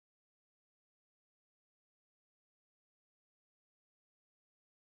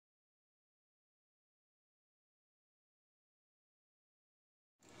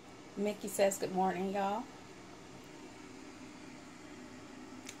Mickey says good morning, y'all.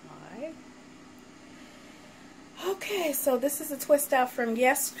 Alright. Okay, so this is a twist out from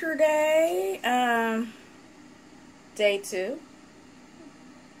yesterday. Day 2.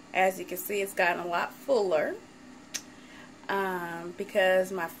 As you can see, it's gotten a lot fuller.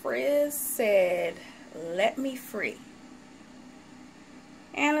 Because my frizz said, let me free.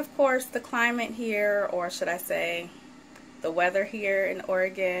 And of course, the climate here, or should I say, the weather here in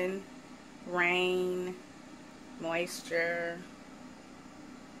Oregon, rain, moisture,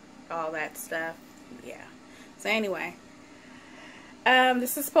 all that stuff. Yeah. So anyway,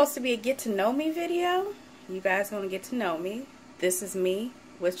 this is supposed to be a get to know me video. You guys are going to get to know me. This is me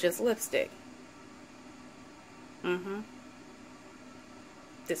with just lipstick.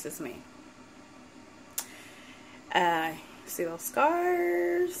 This is me. See those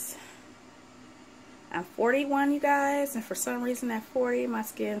scars? I'm 41, you guys, and for some reason at 40, my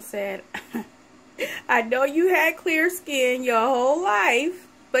skin said, I know you had clear skin your whole life,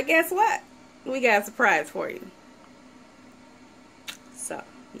 but guess what? We got a surprise for you. So,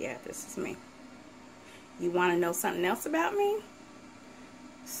 yeah, this is me. You want to know something else about me?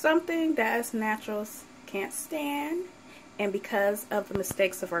 Something that us naturals can't stand, and because of the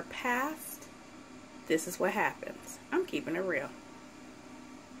mistakes of our past, this is what happens. I'm keeping it real.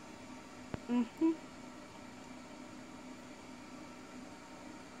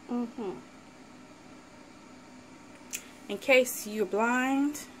 In case you're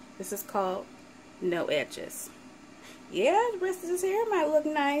blind, this is called no edges. Yeah, the rest of this hair might look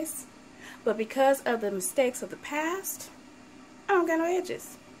nice, but because of the mistakes of the past, I don't got no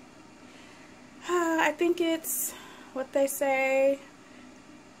edges. I think it's what they say,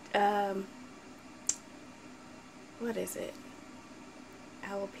 what is it?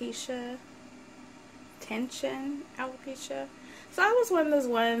 Alopecia? Tension? Alopecia? So I was one of those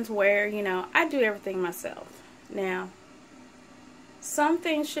ones where, you know, I do everything myself. Now, some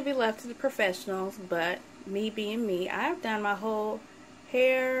things should be left to the professionals, but me being me, I've done my whole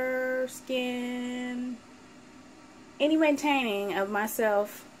hair, skin, any maintaining of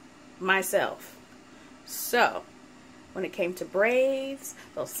myself. So, when it came to braids,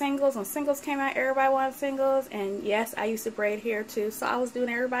 those singles, when singles came out, everybody wanted singles, and yes, I used to braid hair too, so I was doing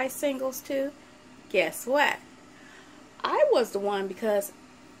everybody's singles too. Guess what? I was the one, because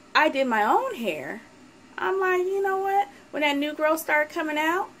I did my own hair. I'm like, you know what? When that new growth started coming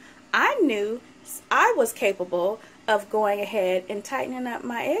out, I knew I was capable of going ahead and tightening up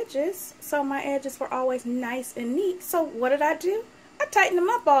my edges, so my edges were always nice and neat. So what did I do? I tightened them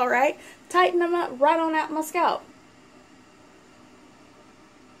up all right. Tightened them up right on out my scalp.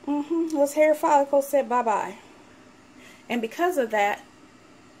 Those hair follicles said bye-bye. And because of that,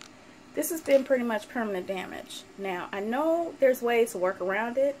 this has been pretty much permanent damage. Now, I know there's ways to work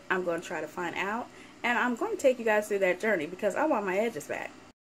around it. I'm going to try to find out. And I'm going to take you guys through that journey because I want my edges back.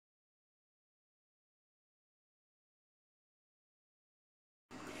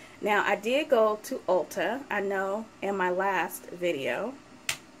 Now, I did go to Ulta. I know in my last video,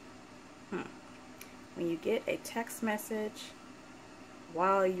 when you get a text message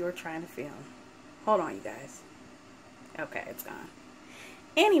while you're trying to film. Hold on, you guys. Okay, it's gone.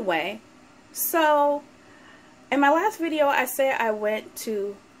 Anyway, so in my last video, I said I went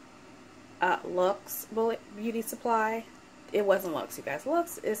to Lux Beauty Supply. It wasn't Lux, you guys.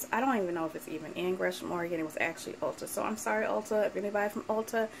 Lux is, I don't even know if it's even in Gresham, Oregon. It was actually Ulta. So I'm sorry, Ulta. If anybody from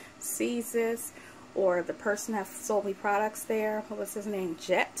Ulta sees this, or the person that sold me products there, what was his name?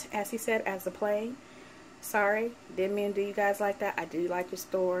 Jet, as he said, as the plane. Sorry, didn't mean to do you guys like that. I do like your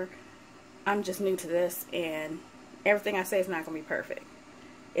store. I'm just new to this, and everything I say is not going to be perfect.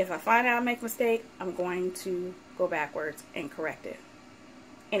 If I find out I make a mistake, I'm going to go backwards and correct it.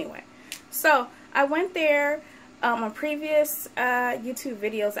 Anyway, so I went there on previous YouTube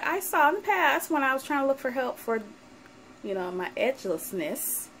videos that I saw in the past when I was trying to look for help for, you know, my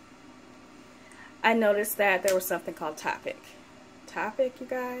edgelessness. I noticed that there was something called Topic. Topic, you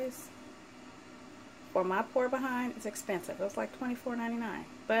guys, for my poor behind, it's expensive. It was like $24.99.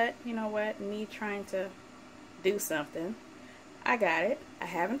 But you know what? Me trying to do something, I got it. I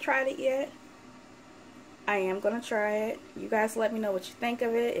haven't tried it yet. I am going to try it. You guys let me know what you think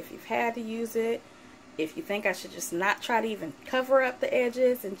of it. If you've had to use it. If you think I should just not try to even cover up the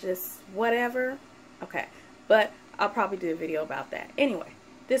edges and just whatever. Okay. But I'll probably do a video about that. Anyway,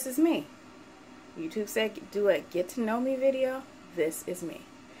 this is me. YouTube said do a get to know me video. This is me.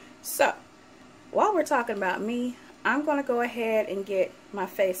 So, while we're talking about me, I'm going to go ahead and get my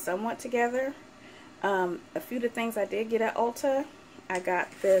face somewhat together. A few of the things I did get at Ulta. I got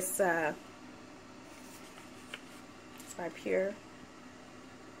this, it's by Pure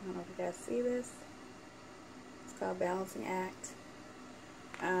I don't know if you guys see this. It's called Balancing Act.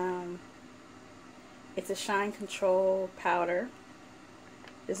 It's a shine control powder.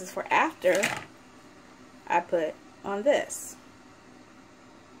 This is for after I put on this.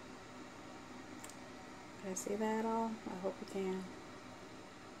 Can I see that at all? I hope you can.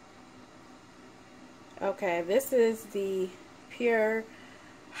 Okay, this is the Pure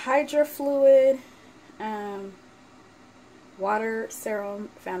Hydra Fluid Water Serum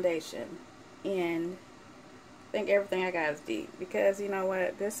Foundation. And I think everything I got is deep. Because you know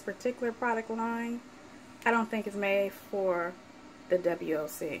what? This particular product line, I don't think it's made for the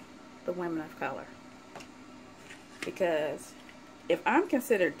WOC, the women of color. Because if I'm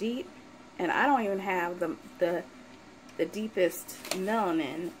considered deep, and I don't even have the deepest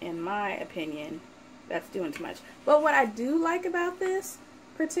melanin, in my opinion, that's doing too much. But what I do like about this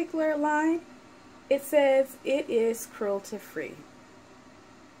particular line, it says it is cruelty free.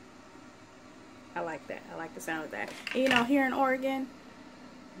 I like that. I like the sound of that. And, you know, here in Oregon,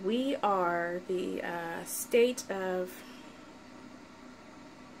 we are the state of,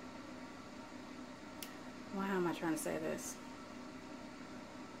 well, how am I trying to say this?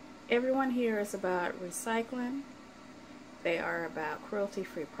 Everyone here is about recycling. They are about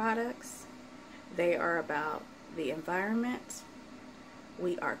cruelty-free products. They are about the environment.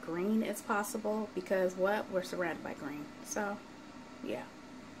 We are green as possible because what? We're surrounded by green. So, yeah.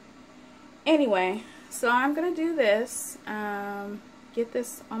 Anyway, so I'm going to do this. Get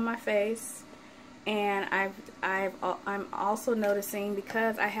this on my face. And I'm also noticing,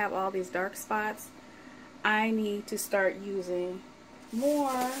 because I have all these dark spots, I need to start using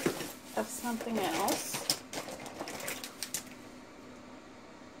more of something else.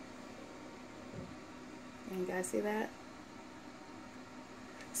 Can you guys see that?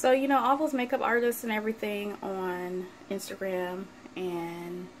 So, you know, all those makeup artists and everything on Instagram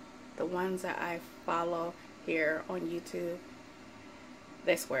and the ones that I follow here on YouTube,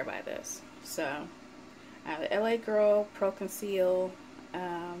 they swear by this. So, I have the LA Girl Pro Conceal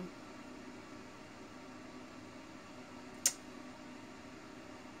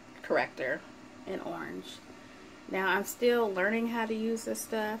corrector in orange. Now, I'm still learning how to use this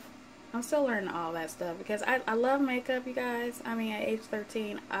stuff. I'm still learning all that stuff because I love makeup, you guys. I mean, at age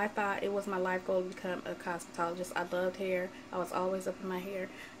 13, I thought it was my life goal to become a cosmetologist. I loved hair. I was always up in my hair.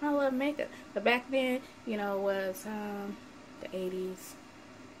 And I love makeup. But back then, you know, it was the 80s,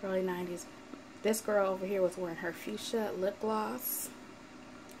 early 90s. This girl over here was wearing her fuchsia lip gloss.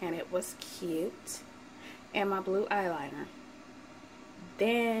 And it was cute. And my blue eyeliner.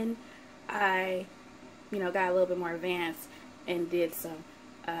 Then I, you know, got a little bit more advanced and did some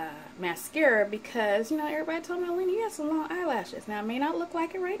mascara because, you know, everybody told me, Alina, you have some long eyelashes. Now, it may not look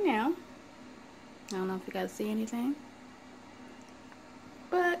like it right now. I don't know if you guys see anything.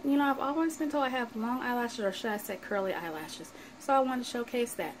 But, you know, I've always been told I have long eyelashes, or should I say curly eyelashes. So I wanted to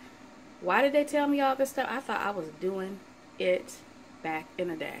showcase that. Why did they tell me all this stuff? I thought I was doing it back in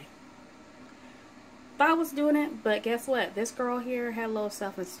the day. Thought I was doing it, but guess what? This girl here had low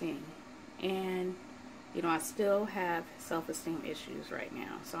self-esteem. And you know, I still have self-esteem issues right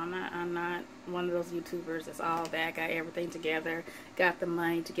now. So I'm not one of those YouTubers that's all that, got everything together, got the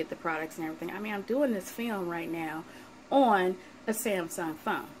money to get the products and everything. I mean, I'm doing this film right now on a Samsung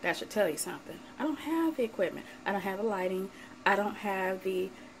phone. That should tell you something. I don't have the equipment. I don't have the lighting. I don't have the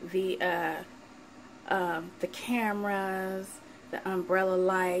cameras, the umbrella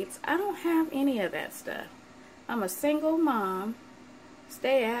lights. I don't have any of that stuff. I'm a single mom,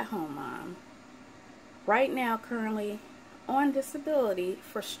 stay-at-home mom. Right now, currently on disability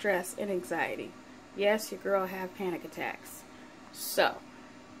for stress and anxiety. Yes, your girl have panic attacks. So,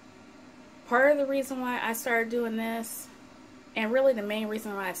 part of the reason why I started doing this, and really the main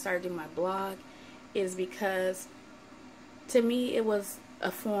reason why I started doing my blog, is because to me it was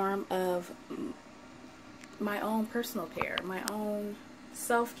a form of my own personal care, my own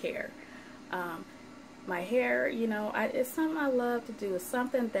self-care. My hair, you know, it's something I love to do. It's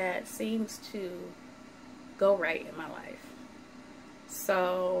something that seems to go right in my life.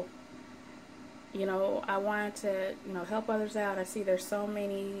 So, you know, I wanted to, you know, help others out. I see there's so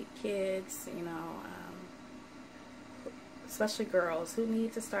many kids, you know, especially girls, who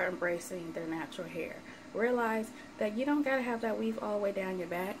need to start embracing their natural hair. Realize that you don't gotta have that weave all the way down your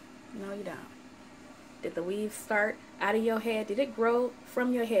back. No, you don't. Did the weave start out of your head? Did it grow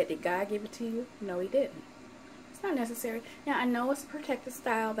from your head? Did God give it to you? No, He didn't. It's not necessary. Now, I know it's a protective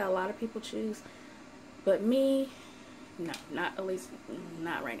style that a lot of people choose. But me, no, not at least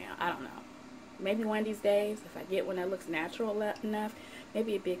not right now. I don't know. Maybe one of these days, if I get one that looks natural enough,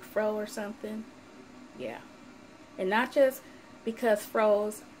 maybe a big fro or something. Yeah. And not just because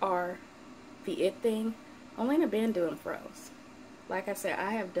fros are the it thing. Elena been doing fros. Like I said,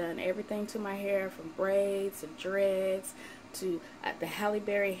 I have done everything to my hair, from braids to dreads to the Halle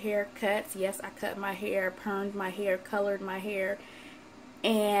Berry haircuts. Yes, I cut my hair, permed my hair, colored my hair,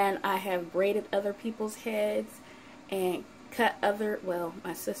 and I have braided other people's heads and cut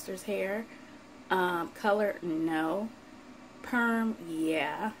my sister's hair. Color, no. Perm,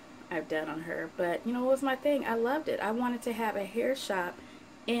 yeah, I've done on her. But you know what was my thing? I loved it. I wanted to have a hair shop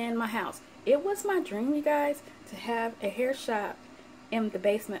in my house. It was my dream, you guys, to have a hair shop in the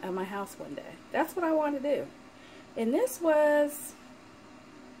basement of my house one day. That's what I wanted to do. And this was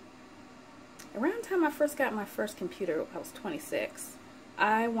around the time I first got my first computer. I was 26.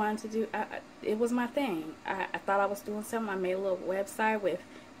 I wanted to do, it was my thing. I thought I was doing something. I made a little website with,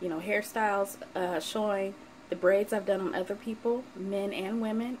 you know, hairstyles showing the braids I've done on other people, men and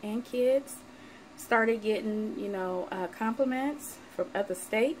women and kids. Started getting, you know, compliments from other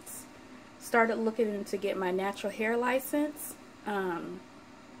states. Started looking into get my natural hair license.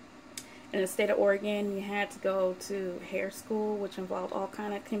 In the state of Oregon, you had to go to hair school, which involved all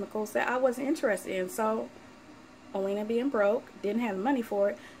kind of chemicals that I wasn't interested in. So, Elena being broke, didn't have the money for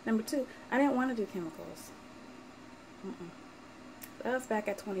it. Number two, I didn't want to do chemicals. That was back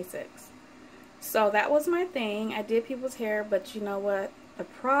at 26. So that was my thing. I did people's hair, but you know what? The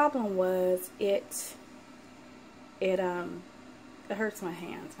problem was it hurts my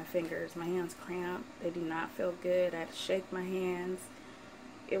hands, my fingers. My hands cramp. They do not feel good. I had to shake my hands.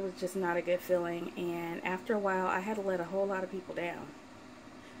 It was just not a good feeling, and after a while I had to let a whole lot of people down.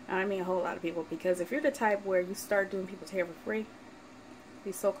 I mean a whole lot of people, because if you're the type where you start doing people's hair for free,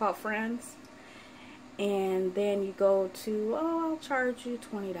 these so-called friends, and then you go to, oh, I'll charge you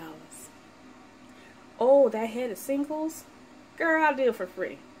 $20. Oh, that head of singles? Girl, I'll do it for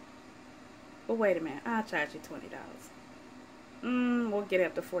free. But wait a minute, I'll charge you $20. We'll get it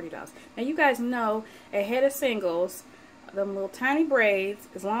up to $40. Now you guys know a head of singles, them little tiny braids,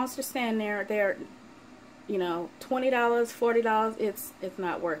 as long as you're standing there, they're, you know, $20, $40, it's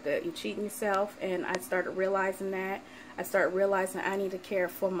not worth it. You're cheating yourself, and I started realizing that. I started realizing I need to care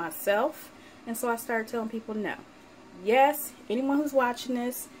for myself, and so I started telling people no. Yes, anyone who's watching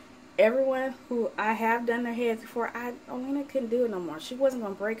this, everyone who I have done their heads before, Elena couldn't do it no more. She wasn't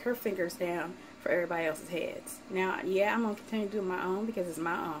going to break her fingers down for everybody else's heads. Now, yeah, I'm going to continue to do my own because it's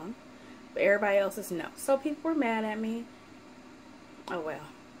my own, but everybody else's no. So people were mad at me. Oh well,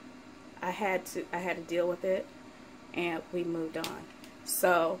 I had to deal with it, and we moved on.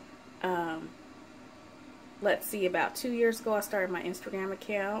 So let's see, about 2 years ago I started my Instagram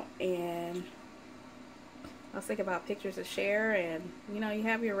account, and I was thinking about pictures to share, and you know, you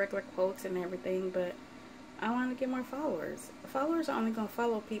have your regular quotes and everything, but I want to get more followers. Followers are only going to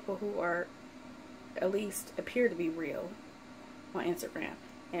follow people who are, at least appear to be real on Instagram.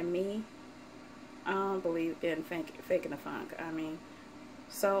 And me, I don't believe in faking the funk. I mean,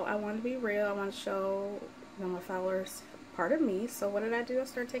 so I want to be real. I want to show, you know, my followers part of me. So what did I do? I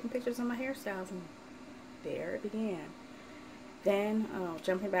started taking pictures of my hairstyles, and there it began. Then,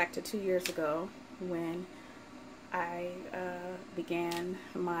 jumping back to 2 years ago, when I began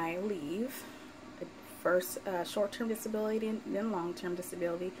my leave, first short-term disability and then long-term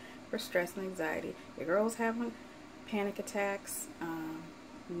disability for stress and anxiety. The girl was having panic attacks,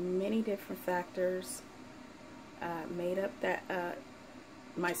 many different factors made up that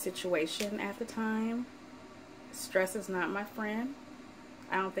my situation at the time. Stress is not my friend.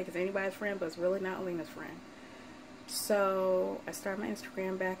 I don't think it's anybody's friend, but it's really not Elena's friend. So I started my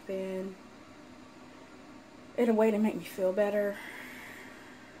Instagram back then in a way to make me feel better.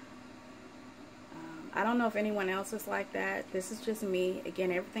 I don't know if anyone else is like that. This is just me.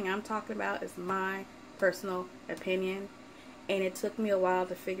 Again, everything I'm talking about is my personal opinion, and it took me a while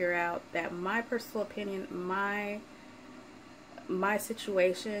to figure out that my personal opinion, my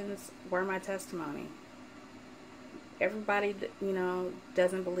situations were my testimony. Everybody, you know,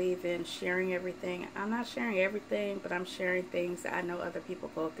 doesn't believe in sharing everything. I'm not sharing everything, but I'm sharing things that I know other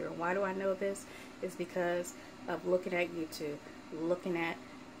people go through. And why do I know this? It's because of looking at YouTube, looking at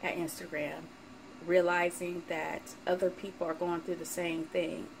Instagram, realizing that other people are going through the same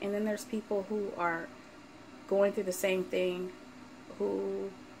thing. And then there's people who are going through the same thing who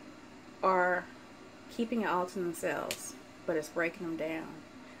are keeping it all to themselves, but it's breaking them down.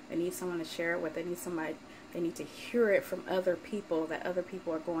 They need someone to share it with. They need to hear it from other people, that other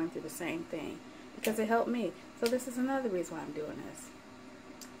people are going through the same thing, because it helped me. So this is another reason why I'm doing this.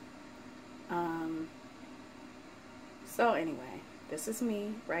 So anyway, this is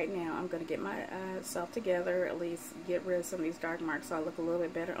me right now. I'm going to get myself together, at least get rid of some of these dark marks so I look a little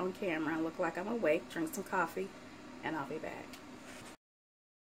bit better on camera. I look like I'm awake, drink some coffee, and I'll be back.